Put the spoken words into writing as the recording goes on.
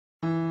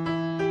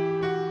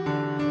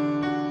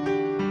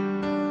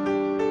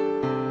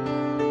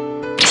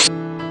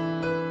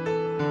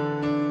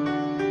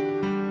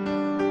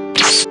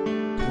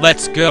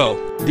Let's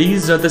go.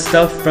 These are the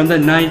stuff from the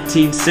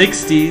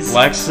 1960s.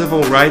 Black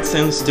civil rights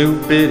and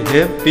stupid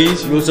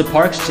hippies. Rosa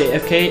Parks,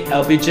 JFK,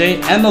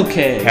 LBJ,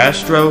 MLK.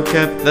 Castro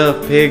kept the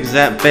pigs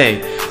at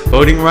bay.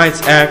 Voting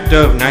Rights Act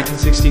of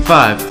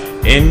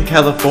 1965. In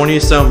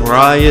California, some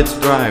riots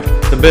thrived.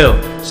 The bill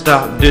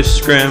stopped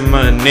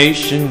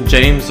discrimination.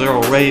 James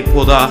Earl Ray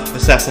pulled off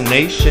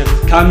assassination.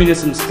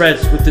 Communism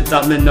spreads with the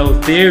Domino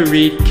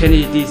theory.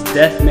 Kennedy's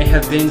death may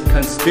have been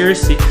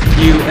conspiracy.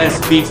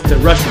 US beats the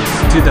Russians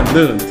to the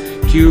moon.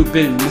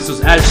 Cuban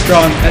missiles as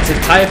strong as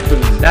a typhoon.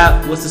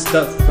 That was the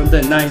stuff from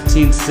the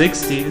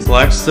 1960s.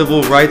 Black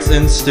civil rights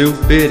and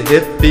stupid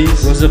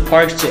hippies. Rosa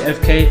Parks,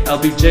 JFK,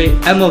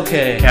 LBJ,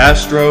 MLK.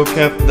 Castro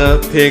kept the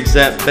pigs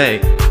at bay.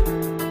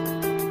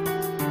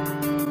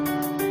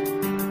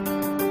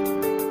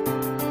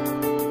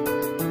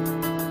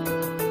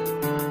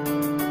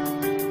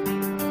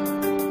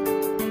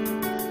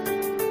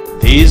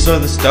 These are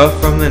the stuff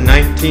from the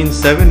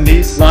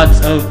 1970s.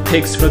 Lots of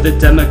picks for the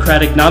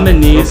Democratic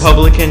nominees.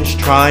 Republicans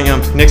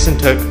triumphed, Nixon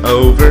took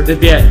over. The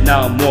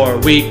Vietnam War,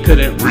 we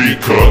couldn't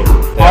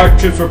recover. Our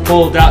troops were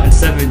pulled out in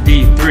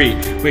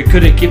 73. We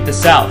couldn't keep the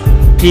South,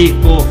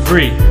 people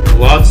free.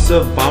 Lots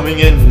of bombing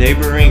in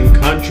neighboring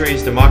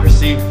countries.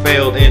 Democracy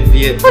failed in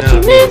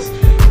Vietnam.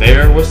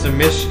 There was some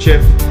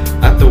mischief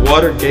at the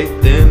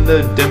Watergate. Then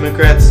the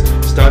Democrats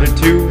started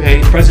to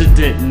hate.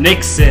 President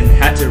Nixon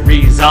had to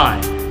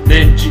resign.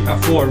 Then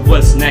Ford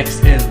was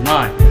next in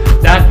line.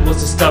 That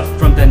was the stuff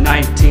from the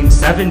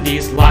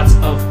 1970s. Lots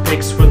of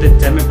picks for the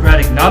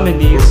Democratic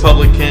nominees.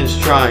 Republicans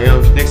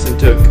triumphed, Nixon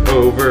took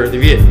over. The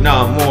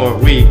Vietnam War,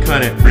 we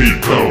couldn't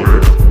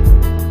recover.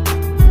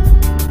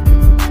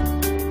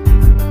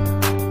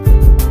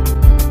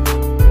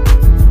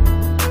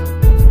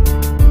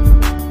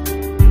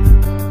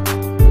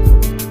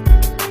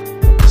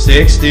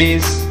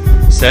 '60s,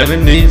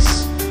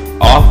 '70s,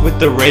 off with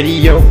the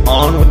radio,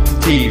 on with the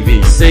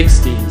TV.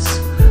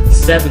 60s,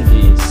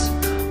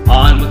 70s,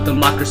 on with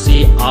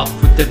democracy, off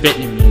with the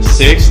Vietnamese.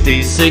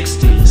 60s,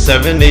 60s,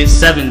 70s,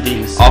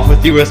 70s, off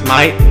with US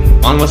might,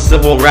 on with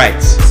civil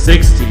rights.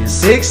 60s,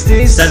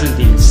 60s,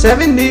 70s,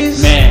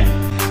 70s,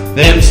 man,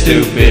 them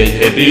stupid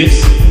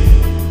hippies.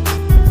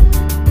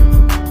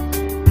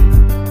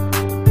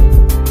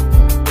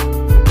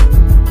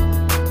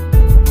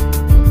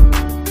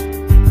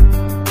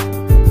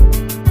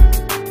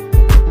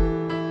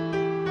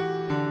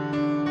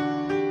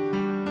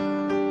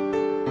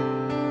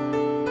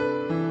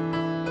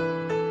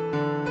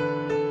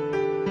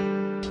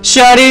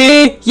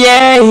 Shawty,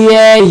 yeah,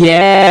 yeah,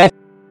 yeah.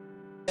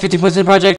 50% project.